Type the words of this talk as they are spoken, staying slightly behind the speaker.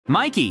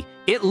Mikey,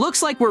 it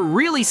looks like we're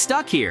really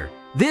stuck here.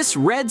 This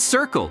red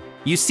circle,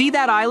 you see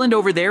that island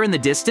over there in the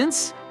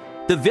distance?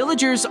 The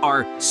villagers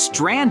are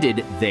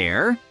stranded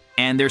there,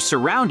 and they're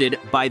surrounded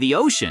by the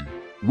ocean.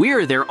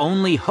 We're their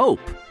only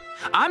hope.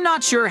 I'm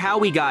not sure how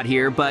we got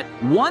here, but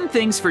one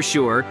thing's for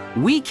sure,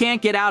 we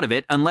can't get out of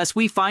it unless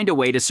we find a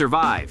way to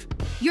survive.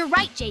 You're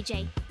right,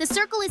 JJ. The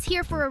circle is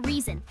here for a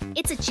reason.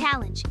 It's a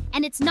challenge,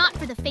 and it's not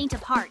for the faint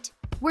of heart.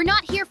 We're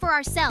not here for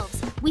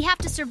ourselves. We have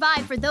to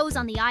survive for those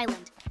on the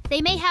island.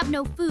 They may have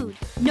no food,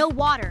 no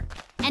water,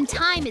 and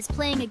time is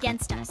playing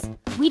against us.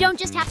 We don't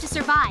just have to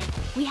survive.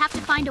 We have to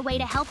find a way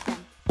to help them.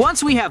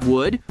 Once we have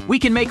wood, we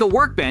can make a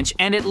workbench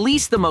and at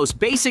least the most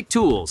basic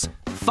tools.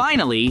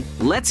 Finally,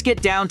 let's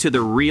get down to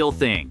the real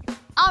thing.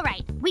 All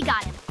right, we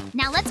got him.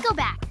 Now let's go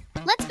back.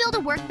 Let's build a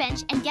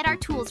workbench and get our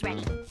tools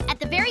ready. At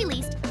the very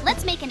least,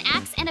 let's make an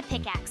axe and a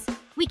pickaxe.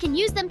 We can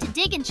use them to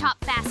dig and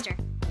chop faster.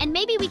 And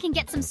maybe we can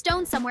get some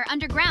stone somewhere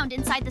underground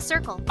inside the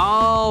circle.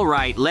 All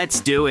right, let's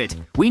do it.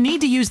 We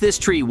need to use this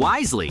tree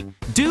wisely.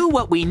 Do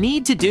what we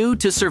need to do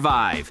to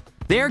survive.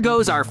 There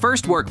goes our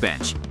first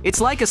workbench.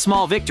 It's like a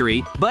small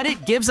victory, but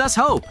it gives us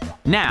hope.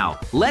 Now,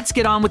 let's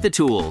get on with the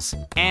tools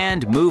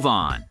and move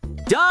on.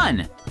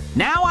 Done!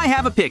 Now I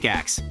have a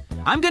pickaxe.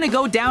 I'm gonna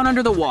go down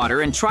under the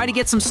water and try to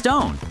get some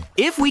stone.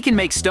 If we can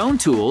make stone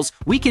tools,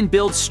 we can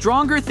build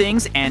stronger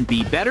things and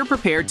be better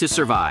prepared to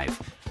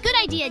survive. Good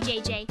idea,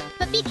 JJ,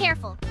 but be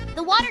careful.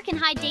 The water can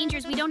hide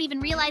dangers we don't even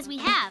realize we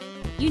have.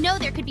 You know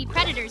there could be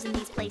predators in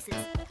these places.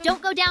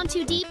 Don't go down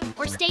too deep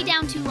or stay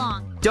down too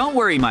long. Don't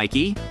worry,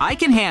 Mikey. I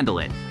can handle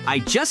it. I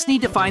just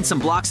need to find some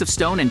blocks of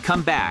stone and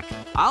come back.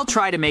 I'll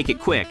try to make it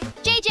quick.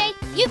 JJ,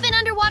 you've been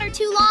underwater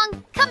too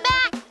long. Come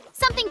back!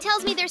 Something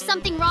tells me there's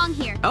something wrong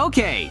here.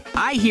 Okay,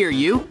 I hear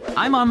you.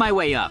 I'm on my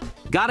way up.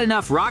 Got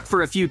enough rock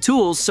for a few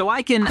tools so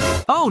I can…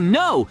 Oh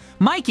no!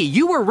 Mikey,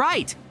 you were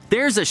right!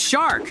 There's a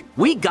shark!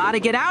 We gotta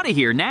get out of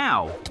here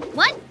now!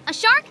 What? A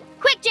shark?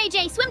 Quick,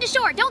 JJ, swim to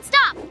shore, don't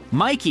stop!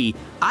 Mikey,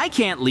 I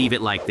can't leave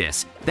it like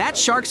this. That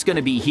shark's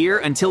gonna be here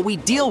until we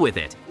deal with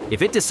it.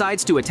 If it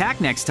decides to attack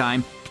next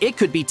time, it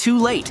could be too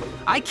late.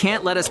 I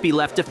can't let us be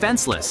left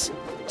defenseless.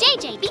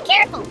 JJ, be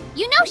careful!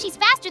 You know she's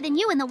faster than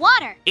you in the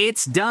water.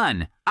 It's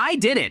done. I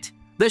did it.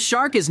 The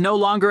shark is no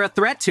longer a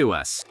threat to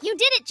us. You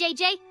did it,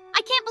 JJ.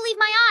 I can't believe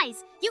my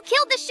eyes. You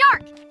killed the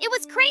shark. It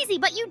was crazy,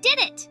 but you did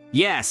it.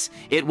 Yes,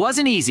 it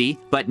wasn't easy,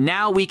 but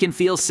now we can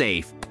feel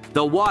safe.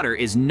 The water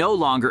is no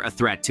longer a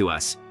threat to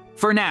us.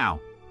 For now.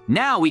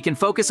 Now we can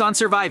focus on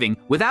surviving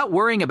without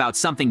worrying about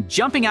something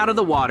jumping out of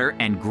the water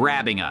and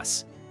grabbing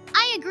us.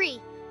 I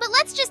agree. But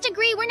let's just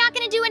agree we're not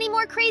going to do any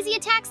more crazy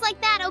attacks like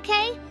that,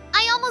 okay?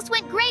 I almost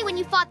went gray when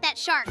you fought that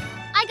shark.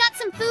 I got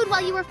some food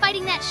while you were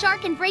fighting that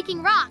shark and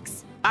breaking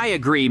rocks. I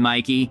agree,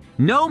 Mikey.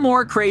 No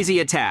more crazy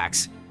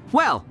attacks.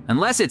 Well,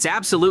 unless it's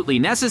absolutely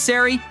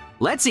necessary,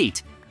 let's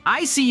eat.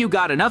 I see you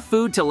got enough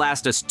food to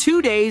last us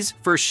 2 days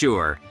for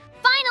sure.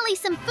 Finally,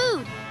 some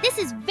food. This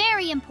is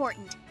very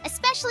important,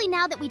 especially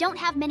now that we don't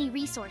have many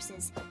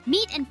resources.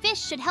 Meat and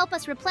fish should help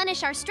us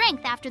replenish our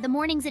strength after the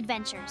morning's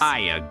adventures. I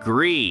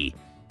agree.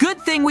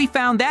 Good thing we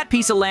found that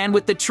piece of land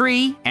with the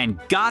tree and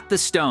got the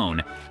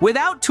stone.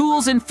 Without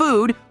tools and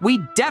food, we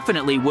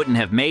definitely wouldn't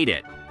have made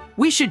it.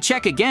 We should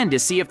check again to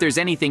see if there's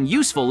anything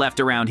useful left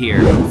around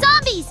here.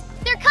 Zombies!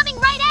 They're coming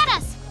right at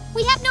us!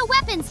 We have no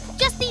weapons,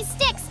 just these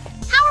sticks.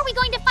 How are we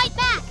going to fight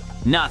back?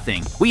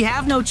 Nothing. We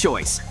have no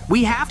choice.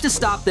 We have to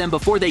stop them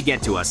before they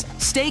get to us.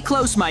 Stay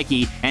close,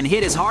 Mikey, and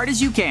hit as hard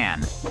as you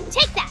can.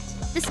 Take that!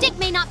 The stick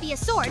may not be a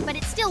sword, but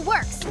it still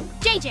works.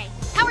 JJ,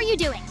 how are you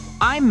doing?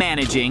 I'm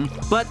managing,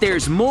 but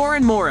there's more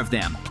and more of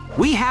them.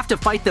 We have to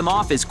fight them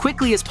off as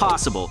quickly as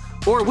possible,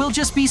 or we'll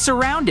just be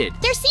surrounded.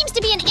 There seems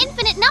to be an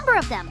infinite number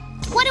of them.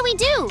 What do we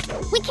do?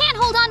 We can't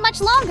hold on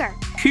much longer.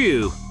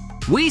 Phew.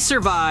 We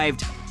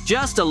survived.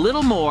 Just a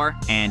little more,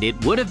 and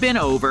it would have been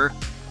over.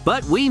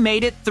 But we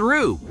made it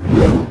through.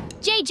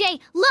 JJ,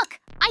 look!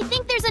 I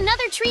think there's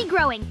another tree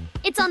growing.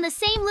 It's on the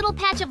same little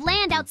patch of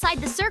land outside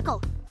the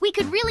circle. We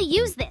could really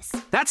use this.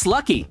 That's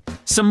lucky.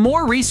 Some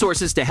more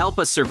resources to help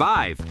us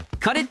survive.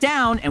 Cut it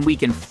down and we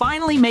can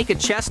finally make a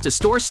chest to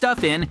store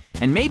stuff in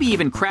and maybe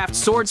even craft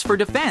swords for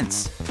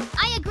defense.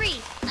 I agree.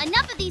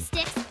 Enough of these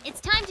sticks.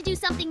 It's time to do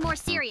something more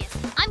serious.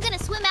 I'm gonna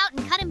swim out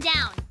and cut him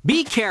down.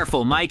 Be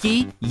careful,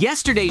 Mikey.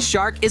 Yesterday's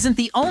shark isn't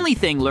the only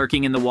thing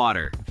lurking in the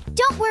water.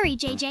 Don't worry,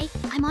 JJ.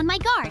 I'm on my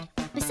guard.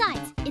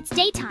 Besides, it's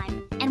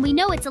daytime, and we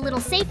know it's a little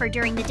safer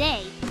during the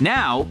day.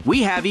 Now,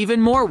 we have even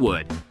more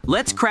wood.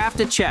 Let's craft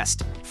a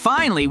chest.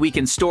 Finally, we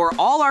can store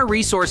all our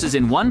resources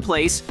in one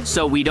place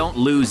so we don't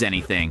lose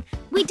anything.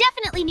 We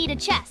definitely need a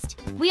chest.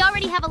 We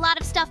already have a lot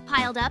of stuff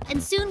piled up,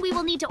 and soon we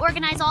will need to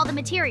organize all the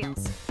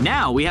materials.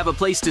 Now we have a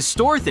place to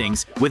store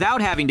things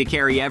without having to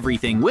carry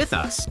everything with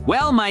us.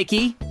 Well,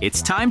 Mikey,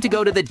 it's time to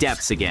go to the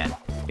depths again.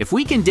 If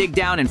we can dig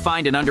down and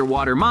find an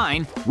underwater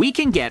mine, we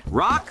can get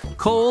rock,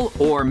 coal,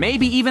 or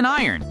maybe even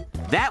iron.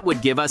 That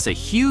would give us a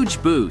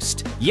huge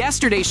boost.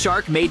 Yesterday's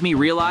shark made me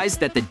realize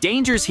that the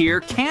dangers here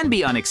can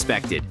be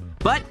unexpected.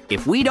 But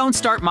if we don't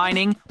start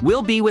mining,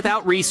 we'll be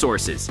without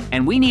resources,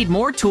 and we need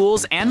more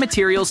tools and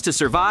materials to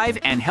survive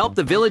and help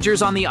the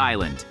villagers on the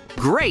island.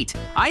 Great!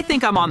 I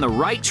think I'm on the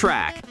right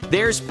track.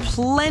 There's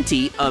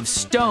plenty of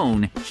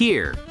stone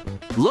here.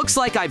 Looks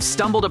like I've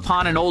stumbled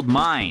upon an old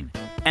mine.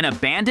 An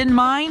abandoned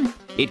mine?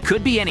 It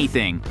could be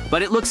anything,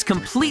 but it looks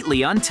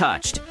completely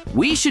untouched.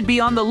 We should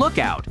be on the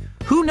lookout.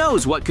 Who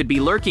knows what could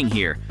be lurking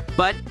here?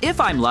 But if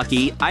I'm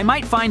lucky, I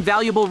might find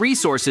valuable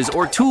resources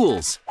or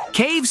tools.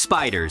 Cave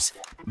spiders.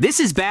 This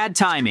is bad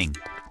timing.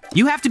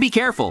 You have to be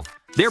careful.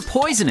 They're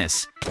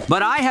poisonous.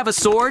 But I have a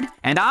sword,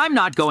 and I'm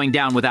not going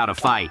down without a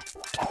fight.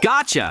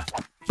 Gotcha!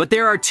 But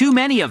there are too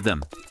many of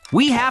them.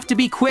 We have to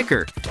be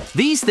quicker.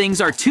 These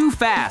things are too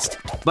fast,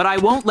 but I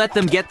won't let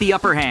them get the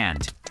upper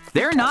hand.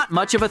 They're not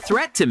much of a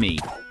threat to me.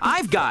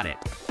 I've got it.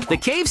 The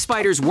cave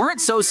spiders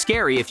weren't so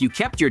scary if you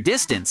kept your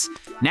distance.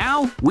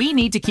 Now, we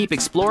need to keep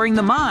exploring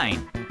the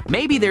mine.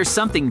 Maybe there's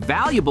something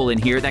valuable in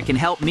here that can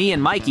help me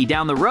and Mikey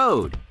down the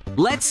road.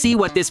 Let's see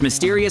what this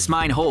mysterious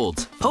mine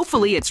holds.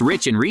 Hopefully it's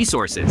rich in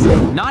resources.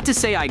 Not to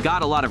say I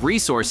got a lot of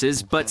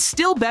resources, but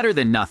still better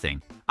than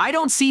nothing. I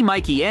don't see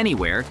Mikey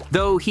anywhere,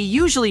 though he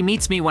usually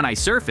meets me when I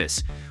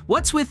surface.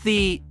 What's with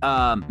the,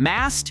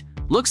 mast?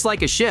 Looks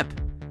like a ship.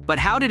 But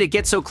how did it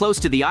get so close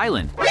to the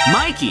island?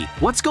 Mikey,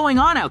 what's going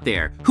on out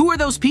there? Who are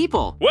those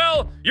people?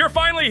 Well, you're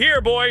finally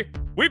here, boy.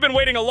 We've been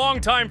waiting a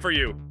long time for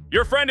you.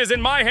 Your friend is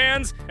in my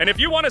hands, and if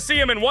you want to see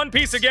him in one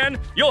piece again,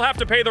 you'll have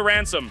to pay the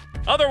ransom.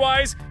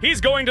 Otherwise,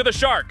 he's going to the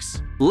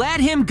sharks.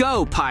 Let him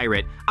go,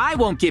 pirate. I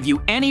won't give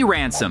you any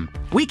ransom.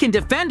 We can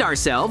defend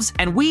ourselves,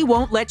 and we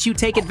won't let you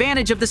take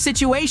advantage of the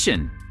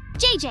situation.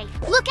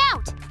 JJ, look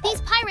out!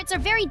 These pirates are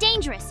very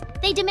dangerous.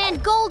 They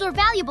demand gold or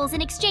valuables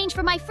in exchange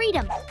for my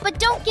freedom, but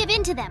don't give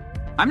in to them.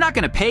 I'm not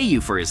gonna pay you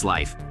for his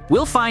life.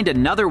 We'll find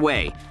another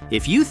way.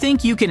 If you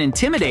think you can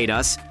intimidate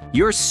us,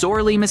 you're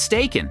sorely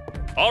mistaken.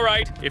 All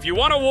right, if you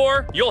want a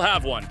war, you'll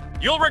have one.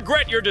 You'll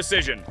regret your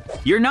decision.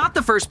 You're not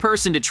the first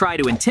person to try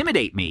to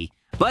intimidate me,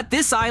 but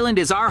this island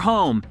is our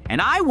home,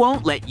 and I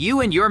won't let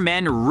you and your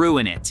men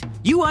ruin it.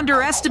 You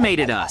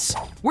underestimated us.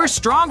 We're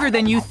stronger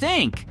than you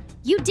think.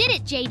 You did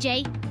it,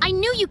 JJ. I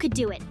knew you could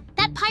do it.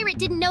 That pirate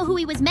didn't know who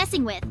he was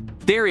messing with.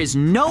 There is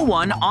no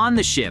one on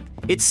the ship.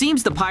 It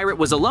seems the pirate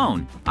was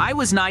alone. I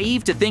was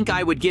naive to think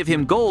I would give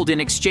him gold in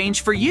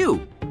exchange for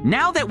you.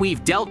 Now that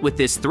we've dealt with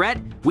this threat,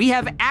 we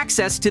have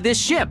access to this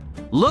ship.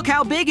 Look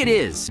how big it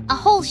is. A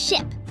whole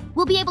ship.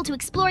 We'll be able to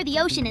explore the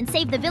ocean and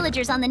save the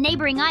villagers on the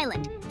neighboring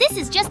island. This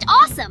is just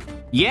awesome!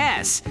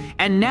 Yes,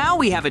 and now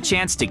we have a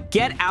chance to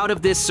get out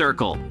of this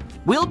circle.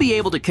 We'll be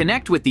able to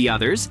connect with the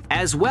others,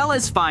 as well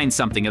as find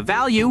something of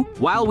value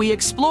while we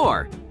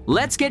explore.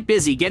 Let's get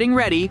busy getting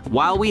ready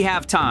while we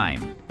have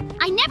time.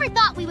 I never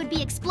thought we would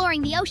be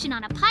exploring the ocean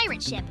on a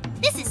pirate ship.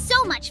 This is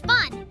so much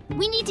fun!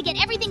 We need to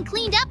get everything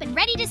cleaned up and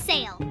ready to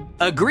sail.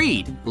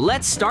 Agreed.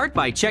 Let's start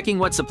by checking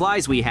what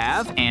supplies we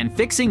have and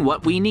fixing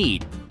what we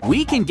need.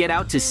 We can get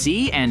out to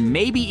sea and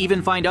maybe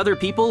even find other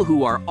people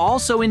who are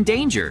also in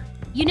danger.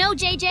 You know,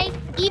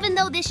 JJ, even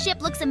though this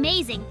ship looks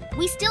amazing,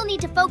 we still need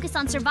to focus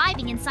on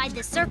surviving inside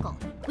this circle.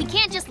 We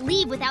can't just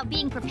leave without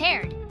being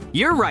prepared.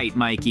 You're right,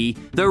 Mikey.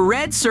 The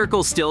red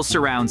circle still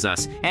surrounds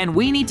us, and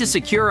we need to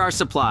secure our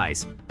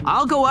supplies.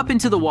 I'll go up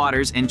into the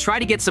waters and try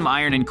to get some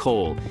iron and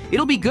coal.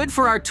 It'll be good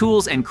for our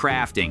tools and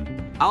crafting.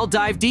 I'll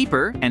dive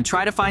deeper and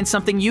try to find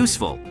something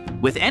useful.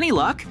 With any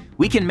luck,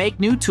 we can make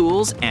new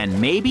tools and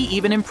maybe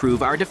even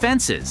improve our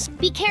defenses.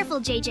 Be careful,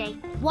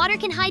 JJ. Water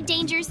can hide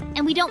dangers,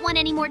 and we don't want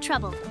any more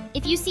trouble.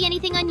 If you see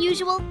anything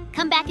unusual,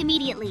 come back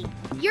immediately.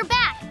 You're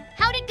back!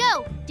 How'd it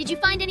go? Did you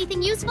find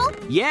anything useful?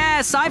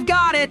 Yes, I've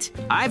got it!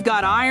 I've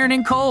got iron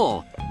and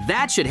coal.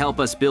 That should help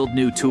us build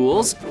new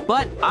tools,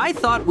 but I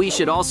thought we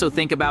should also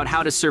think about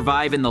how to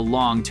survive in the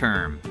long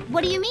term.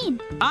 What do you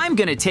mean? I'm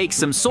gonna take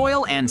some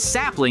soil and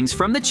saplings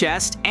from the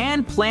chest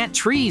and plant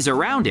trees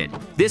around it.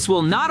 This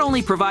will not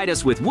only provide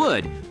us with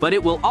wood, but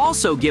it will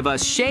also give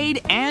us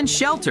shade and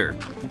shelter.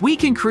 We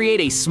can create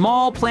a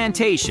small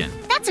plantation.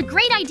 That's a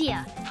great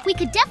idea. We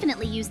could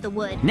definitely use the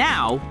wood.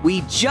 Now,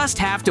 we just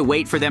have to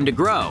wait for them to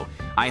grow.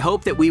 I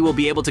hope that we will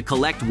be able to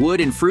collect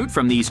wood and fruit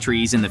from these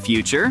trees in the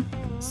future.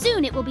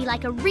 Soon it will be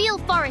like a real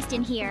forest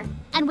in here.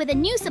 And with a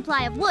new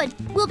supply of wood,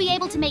 we'll be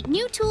able to make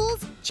new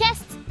tools,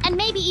 chests, and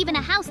maybe even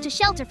a house to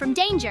shelter from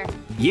danger.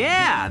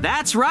 Yeah,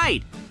 that's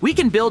right. We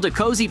can build a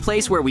cozy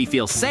place where we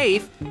feel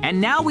safe,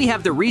 and now we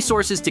have the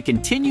resources to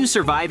continue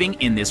surviving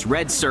in this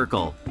red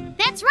circle.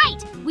 That's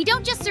right! We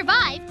don't just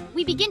survive,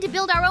 we begin to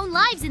build our own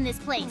lives in this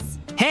place.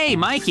 Hey,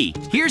 Mikey,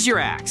 here's your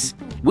axe.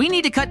 We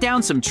need to cut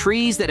down some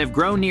trees that have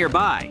grown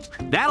nearby.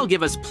 That'll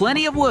give us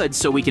plenty of wood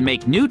so we can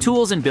make new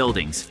tools and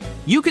buildings.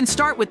 You can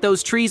start with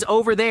those trees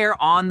over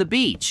there on the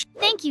beach.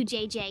 Thank you,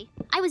 JJ.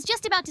 I was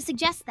just about to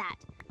suggest that.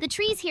 The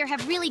trees here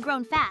have really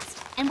grown fast,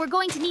 and we're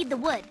going to need the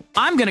wood.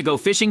 I'm gonna go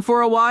fishing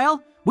for a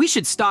while. We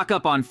should stock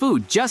up on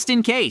food just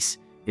in case.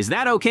 Is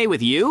that okay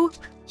with you?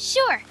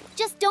 Sure.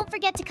 Just don't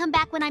forget to come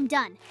back when I'm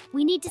done.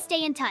 We need to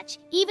stay in touch,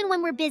 even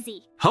when we're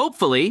busy.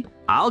 Hopefully,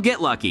 I'll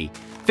get lucky.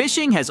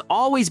 Fishing has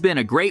always been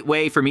a great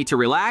way for me to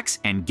relax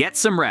and get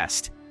some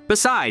rest.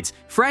 Besides,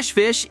 fresh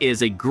fish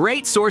is a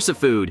great source of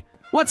food.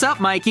 What's up,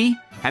 Mikey?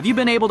 Have you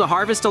been able to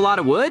harvest a lot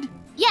of wood?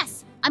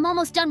 Yes, I'm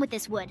almost done with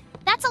this wood.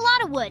 That's a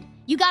lot of wood.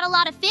 You got a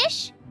lot of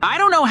fish? I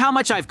don't know how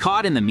much I've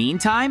caught in the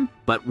meantime,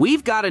 but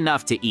we've got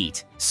enough to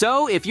eat.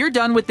 So if you're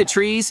done with the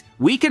trees,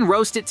 we can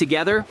roast it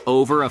together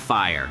over a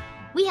fire.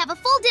 We have a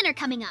full dinner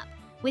coming up.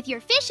 With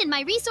your fish and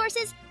my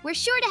resources, we're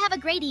sure to have a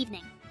great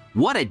evening.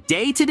 What a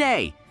day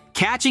today!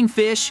 Catching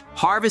fish,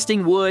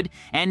 harvesting wood,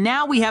 and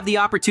now we have the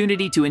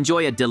opportunity to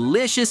enjoy a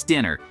delicious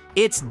dinner.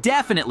 It's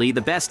definitely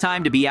the best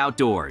time to be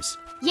outdoors.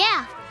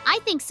 Yeah, I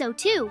think so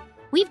too.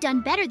 We've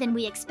done better than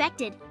we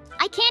expected.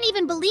 I can't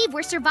even believe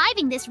we're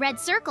surviving this red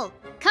circle.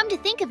 Come to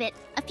think of it,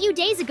 a few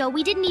days ago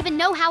we didn't even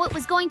know how it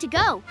was going to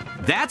go.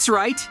 That's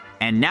right.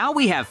 And now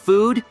we have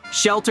food,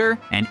 shelter,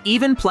 and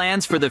even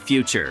plans for the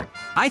future.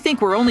 I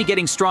think we're only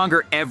getting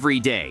stronger every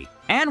day.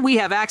 And we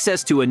have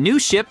access to a new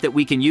ship that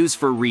we can use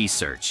for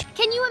research.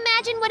 Can you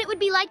imagine what it would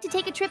be like to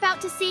take a trip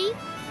out to sea?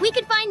 We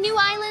could find new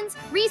islands,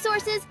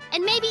 resources,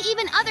 and maybe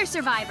even other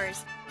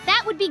survivors.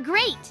 That would be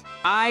great.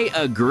 I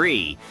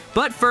agree.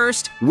 But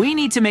first, we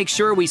need to make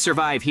sure we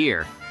survive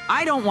here.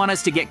 I don't want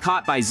us to get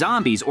caught by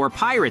zombies or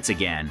pirates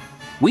again.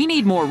 We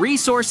need more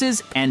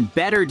resources and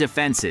better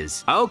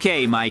defenses.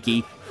 Okay,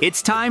 Mikey,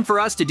 it's time for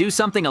us to do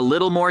something a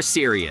little more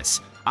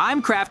serious.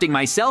 I'm crafting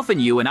myself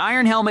and you an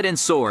iron helmet and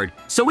sword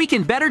so we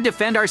can better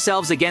defend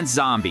ourselves against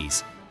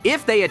zombies.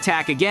 If they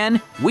attack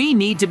again, we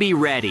need to be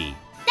ready.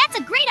 That's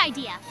a great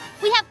idea.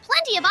 We have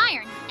plenty of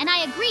iron, and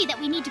I agree that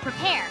we need to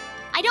prepare.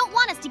 I don't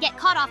want us to get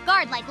caught off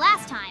guard like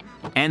last time.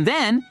 And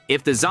then,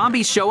 if the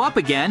zombies show up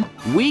again,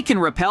 we can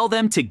repel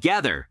them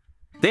together.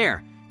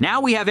 There,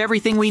 now we have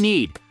everything we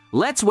need.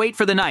 Let's wait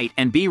for the night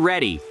and be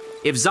ready.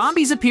 If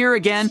zombies appear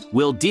again,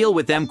 we'll deal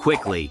with them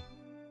quickly.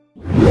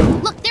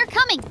 Look, they're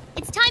coming.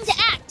 It's time to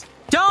act.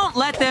 Don't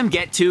let them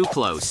get too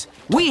close.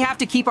 We have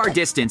to keep our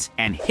distance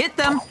and hit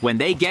them when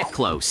they get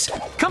close.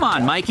 Come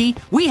on, Mikey.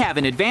 We have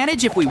an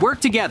advantage if we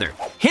work together.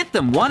 Hit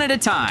them one at a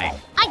time.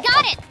 I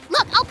got it.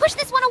 Look, I'll push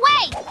this one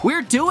away.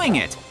 We're doing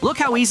it. Look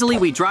how easily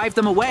we drive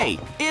them away.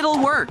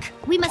 It'll work.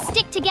 We must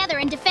stick together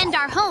and defend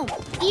our home.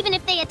 Even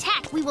if they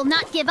attack, we will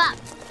not give up.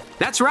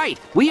 That's right.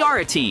 We are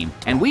a team,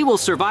 and we will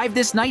survive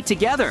this night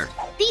together.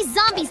 These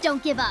zombies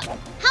don't give up.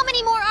 How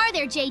many more are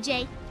there,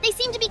 JJ? They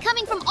seem to be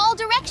coming from all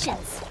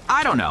directions.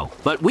 I don't know,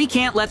 but we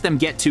can't let them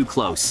get too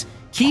close.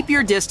 Keep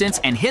your distance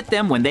and hit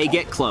them when they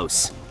get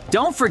close.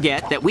 Don't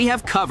forget that we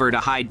have cover to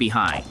hide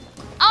behind.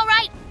 All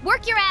right,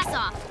 work your ass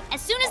off. As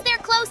soon as they're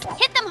close,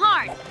 hit them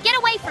hard. Get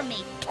away from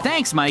me.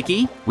 Thanks,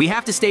 Mikey. We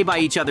have to stay by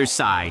each other's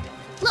side.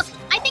 Look,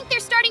 I think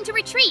they're starting to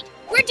retreat.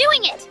 We're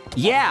doing it.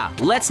 Yeah,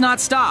 let's not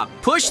stop.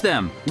 Push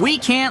them. We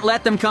can't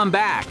let them come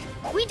back.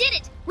 We did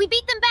it. We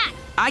beat them back.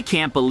 I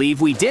can't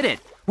believe we did it.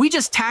 We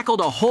just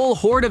tackled a whole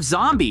horde of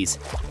zombies.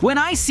 When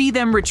I see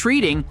them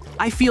retreating,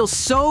 I feel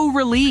so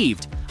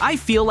relieved. I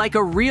feel like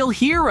a real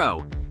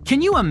hero.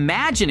 Can you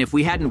imagine if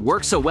we hadn't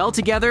worked so well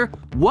together?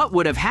 What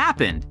would have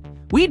happened?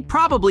 We'd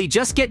probably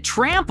just get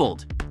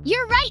trampled.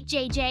 You're right,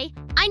 JJ.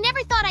 I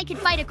never thought I could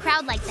fight a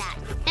crowd like that,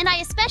 and I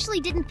especially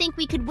didn't think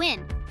we could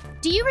win.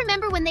 Do you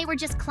remember when they were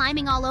just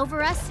climbing all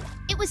over us?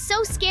 It was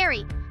so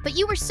scary, but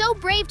you were so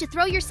brave to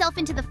throw yourself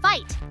into the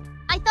fight.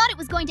 I thought it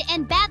was going to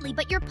end badly,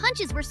 but your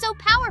punches were so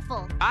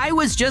powerful. I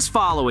was just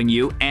following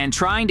you and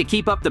trying to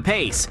keep up the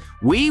pace.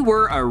 We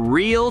were a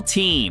real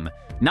team.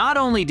 Not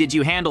only did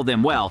you handle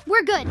them well—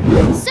 We're good.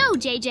 So,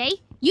 JJ,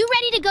 you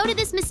ready to go to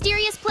this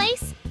mysterious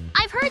place?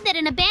 I've heard that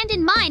an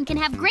abandoned mine can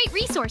have great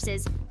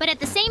resources, but at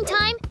the same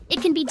time,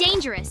 it can be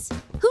dangerous.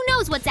 Who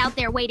knows what's out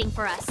there waiting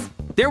for us?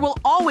 There will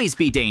always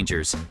be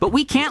dangers, but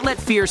we can't let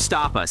fear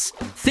stop us.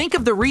 Think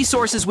of the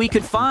resources we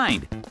could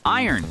find.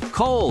 Iron,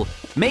 coal,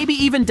 maybe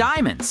even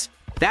diamonds.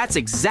 That's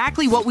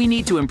exactly what we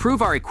need to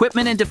improve our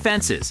equipment and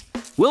defenses.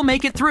 We'll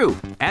make it through,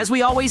 as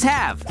we always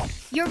have.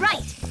 You're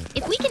right.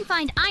 If we can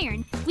find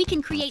iron, we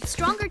can create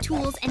stronger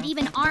tools and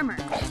even armor.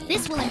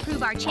 This will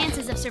improve our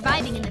chances of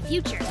surviving in the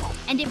future.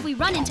 And if we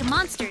run into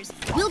monsters,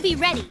 we'll be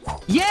ready.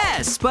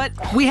 Yes, but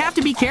we have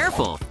to be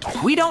careful.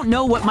 We don't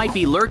know what might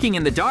be lurking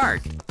in the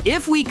dark.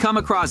 If we come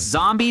across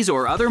zombies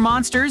or other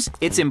monsters,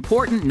 it's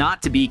important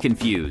not to be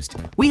confused.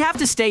 We have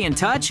to stay in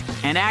touch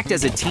and act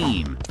as a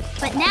team.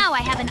 But now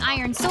I have an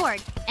iron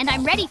sword, and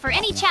I'm ready for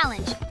any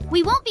challenge.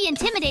 We won't be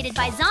intimidated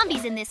by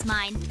zombies in this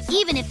mine,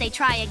 even if they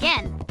try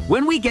again.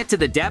 When we get to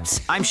the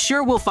depths, I'm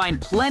sure we'll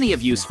find plenty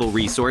of useful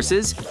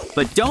resources.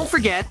 But don't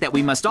forget that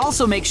we must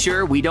also make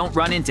sure we don't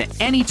run into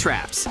any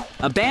traps.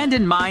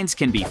 Abandoned mines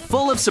can be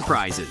full of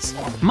surprises.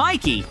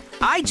 Mikey,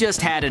 I just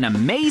had an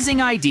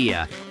amazing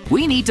idea.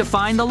 We need to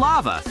find the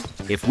lava.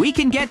 If we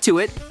can get to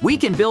it, we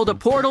can build a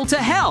portal to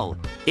hell.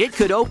 It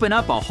could open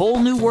up a whole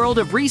new world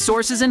of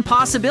resources and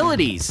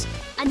possibilities.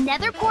 A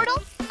nether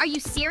portal? Are you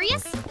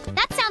serious?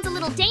 That sounds a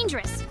little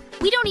dangerous.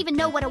 We don't even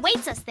know what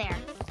awaits us there.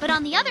 But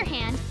on the other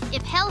hand,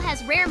 if hell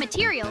has rare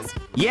materials—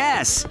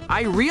 Yes,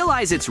 I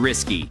realize it's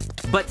risky,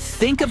 but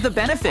think of the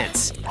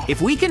benefits.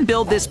 If we can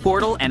build this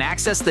portal and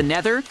access the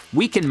nether,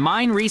 we can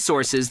mine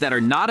resources that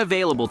are not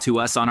available to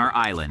us on our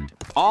island.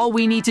 All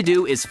we need to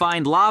do is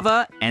find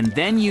lava and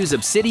then use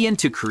obsidian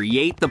to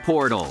create the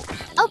portal.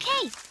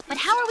 Okay, but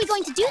how are we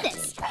going to do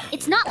this?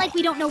 It's not like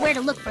we don't know where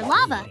to look for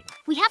lava.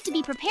 We have to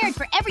be prepared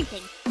for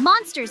everything,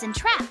 monsters and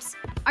traps.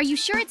 Are you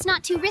sure it's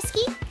not too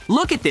risky?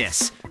 Look at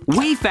this!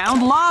 We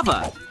found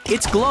lava!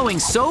 It's glowing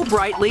so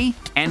brightly,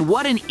 and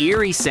what an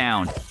eerie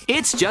sound.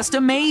 It's just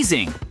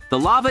amazing! The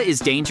lava is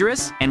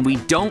dangerous, and we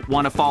don't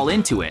want to fall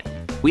into it.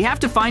 We have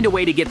to find a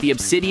way to get the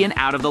obsidian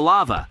out of the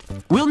lava.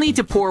 We'll need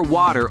to pour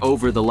water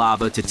over the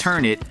lava to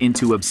turn it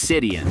into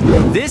obsidian.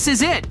 This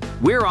is it!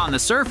 We're on the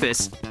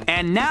surface,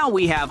 and now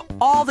we have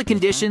all the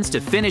conditions to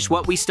finish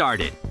what we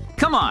started.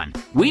 Come on,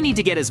 we need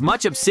to get as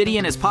much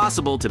obsidian as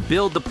possible to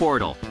build the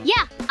portal.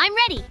 Yeah, I'm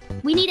ready.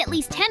 We need at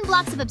least 10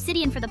 blocks of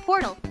obsidian for the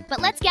portal,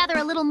 but let's gather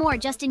a little more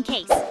just in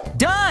case.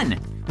 Done!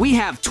 We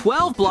have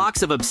 12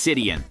 blocks of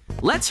obsidian.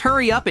 Let's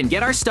hurry up and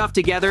get our stuff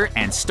together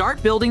and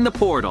start building the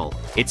portal.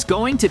 It's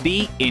going to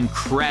be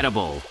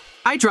incredible.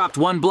 I dropped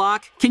one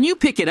block. Can you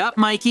pick it up,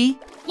 Mikey?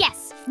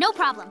 Yes, no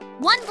problem.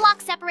 1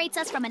 block separates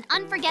us from an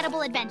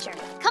unforgettable adventure.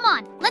 Come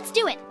on, let's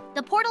do it.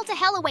 The portal to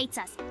hell awaits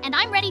us, and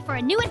I'm ready for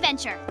a new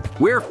adventure.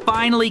 We're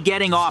finally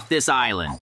getting off this island.